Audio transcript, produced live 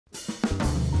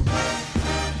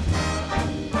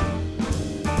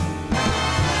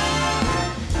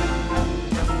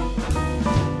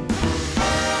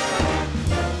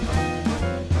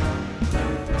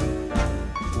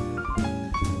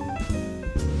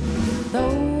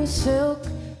silk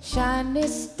shiny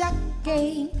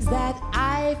stockings that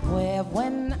I wear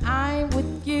when I'm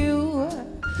with you.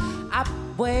 I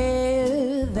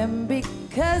wear them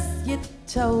because you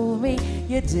told me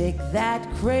you dig that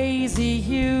crazy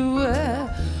hue.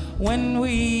 When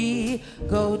we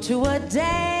go to a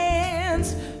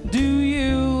dance, do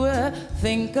you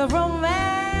think of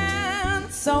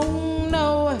romance? Oh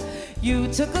no, you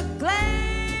took a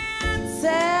glance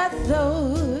at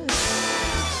those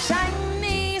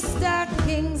shiny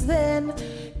stockings. Then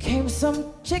came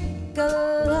some chick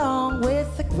along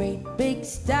with the great big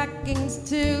stockings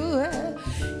too.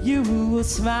 You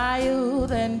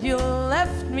smiled and you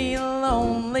left me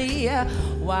lonely.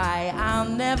 Why, I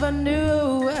never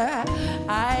knew.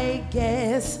 I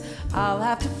guess I'll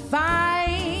have to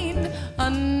find a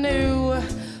new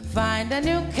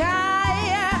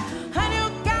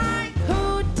guy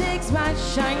who takes my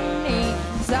shiny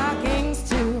stockings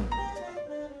too.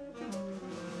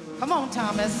 Come on,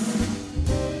 Thomas.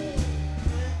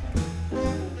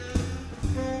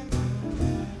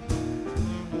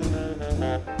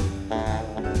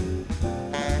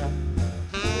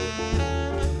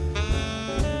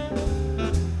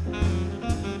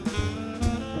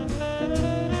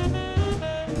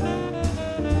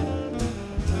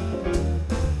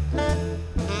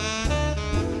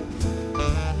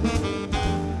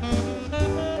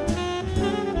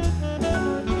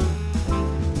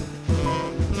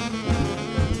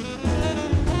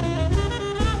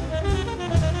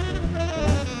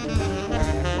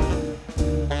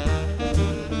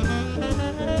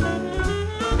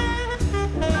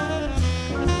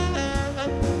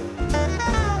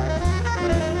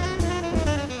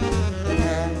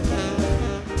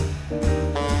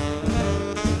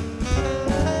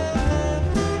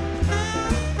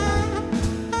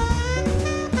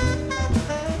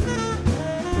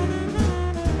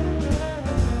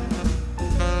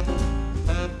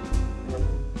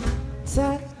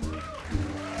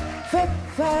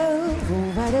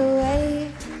 Right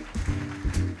away,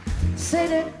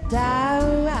 sit it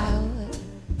down,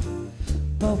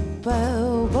 bo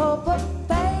bo bo bo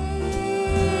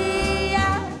bay,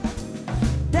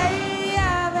 day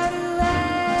of it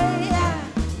away,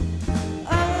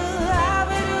 oh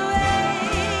of it away,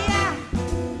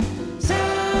 so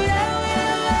of it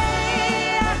away,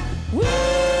 woo,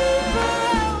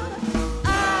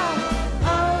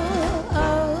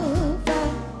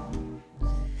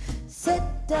 sit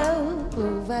down.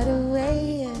 Right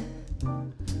away,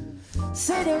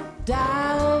 sit it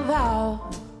down,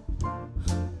 bow,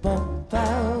 bow,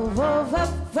 bow, bow, bow,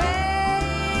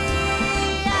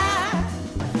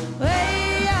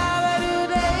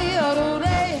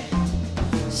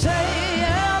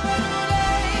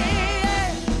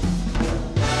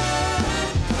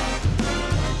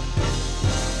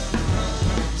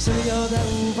 so you're the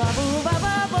ooh, ba, ba,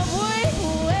 ba,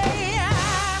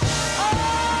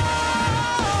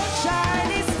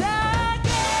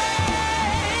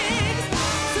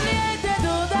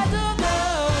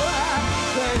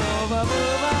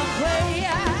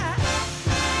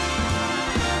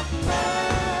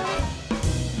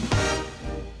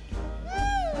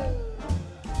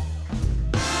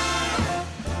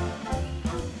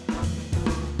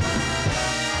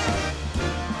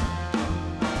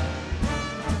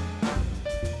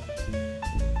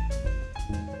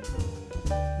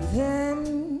 Then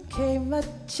came a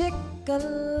chick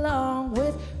along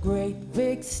with great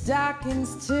big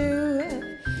stockings too.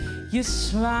 You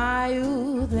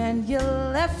smiled and you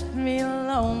left me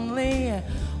lonely.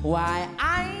 Why,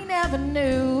 I never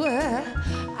knew.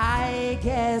 I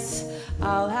guess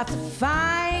I'll have to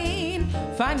find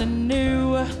a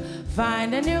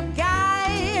new guy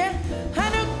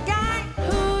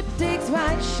who digs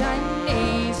my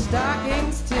shiny